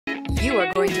You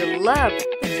are going to love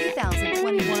the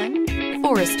 2021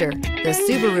 Forester. The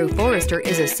Subaru Forester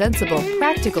is a sensible,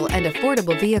 practical, and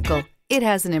affordable vehicle. It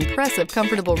has an impressive,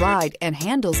 comfortable ride and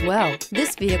handles well.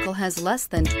 This vehicle has less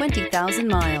than 20,000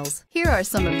 miles. Here are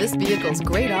some of this vehicle's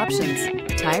great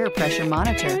options: tire pressure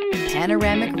monitor,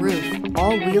 panoramic roof,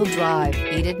 all-wheel drive,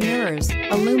 heated mirrors,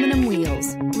 aluminum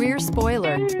wheels, rear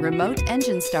spoiler, remote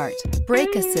engine start,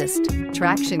 brake assist,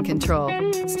 traction control,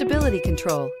 stability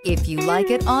control. If you like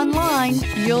it online,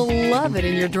 you'll love it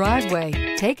in your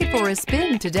driveway. Take it for a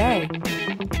spin today.